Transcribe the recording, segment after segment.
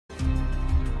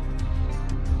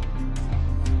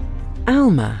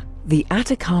ALMA, the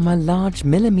Atacama Large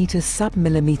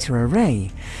Millimeter-Submillimeter Array,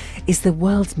 is the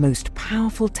world's most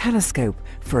powerful telescope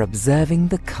for observing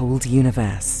the cold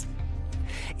universe.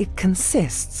 It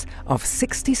consists of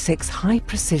 66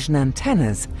 high-precision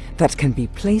antennas that can be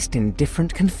placed in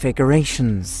different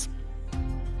configurations.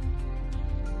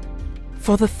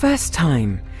 For the first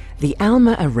time, the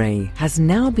ALMA array has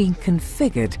now been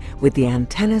configured with the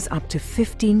antennas up to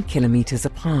 15 kilometers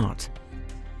apart.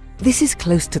 This is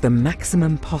close to the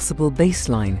maximum possible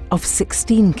baseline of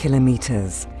 16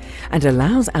 kilometers and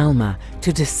allows ALMA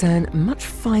to discern much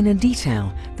finer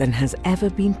detail than has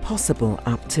ever been possible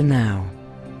up to now.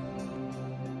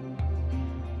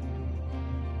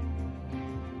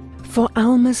 For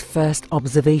ALMA's first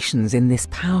observations in this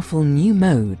powerful new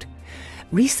mode,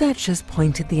 researchers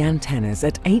pointed the antennas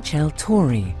at HL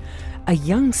Tauri, a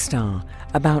young star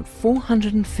about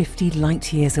 450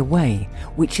 light-years away,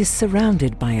 which is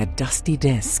surrounded by a dusty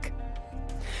disk.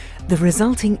 The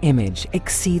resulting image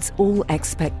exceeds all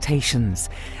expectations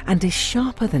and is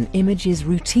sharper than images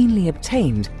routinely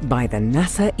obtained by the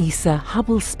NASA ESA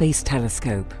Hubble Space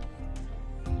Telescope.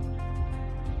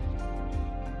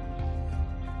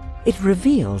 It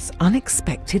reveals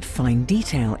unexpected fine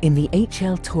detail in the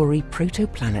HL Tauri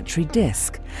protoplanetary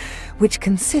disk, which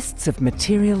consists of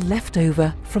material left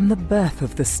over from the birth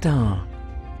of the star.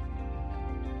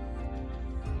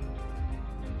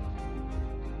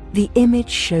 The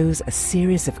image shows a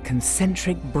series of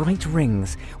concentric bright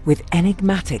rings with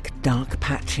enigmatic dark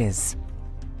patches.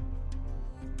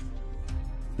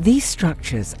 These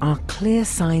structures are clear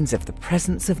signs of the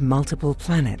presence of multiple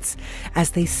planets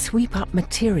as they sweep up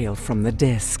material from the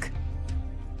disk.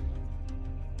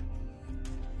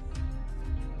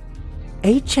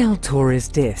 HL Tauri's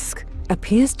disk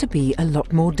appears to be a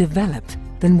lot more developed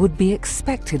than would be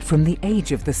expected from the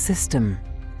age of the system.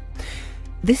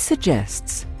 This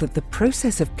suggests that the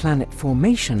process of planet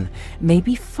formation may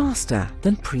be faster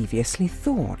than previously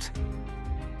thought.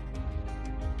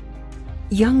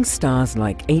 Young stars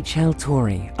like HL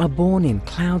Tauri are born in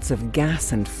clouds of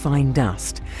gas and fine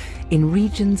dust, in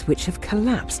regions which have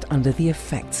collapsed under the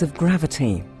effects of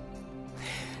gravity.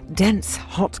 Dense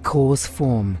hot cores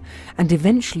form and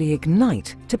eventually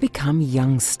ignite to become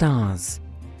young stars.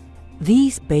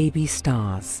 These baby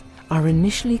stars are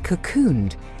initially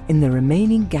cocooned in the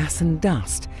remaining gas and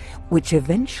dust, which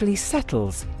eventually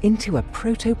settles into a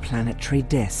protoplanetary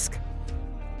disk.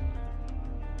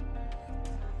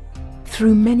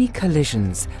 Through many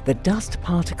collisions, the dust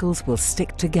particles will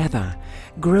stick together,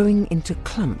 growing into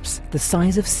clumps the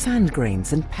size of sand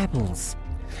grains and pebbles.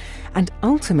 And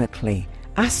ultimately,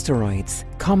 asteroids,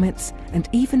 comets, and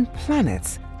even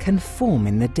planets can form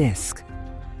in the disk.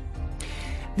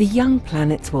 The young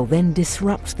planets will then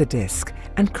disrupt the disk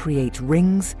and create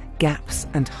rings, gaps,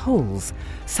 and holes,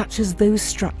 such as those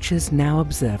structures now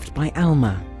observed by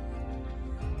ALMA.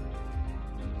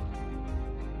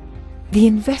 The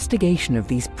investigation of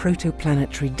these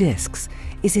protoplanetary disks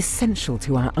is essential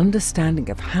to our understanding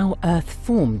of how Earth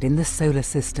formed in the solar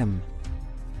system.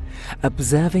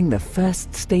 Observing the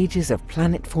first stages of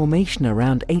planet formation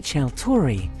around HL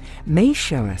Tauri may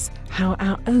show us how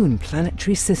our own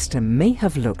planetary system may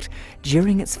have looked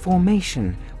during its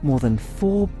formation more than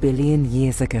 4 billion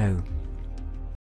years ago.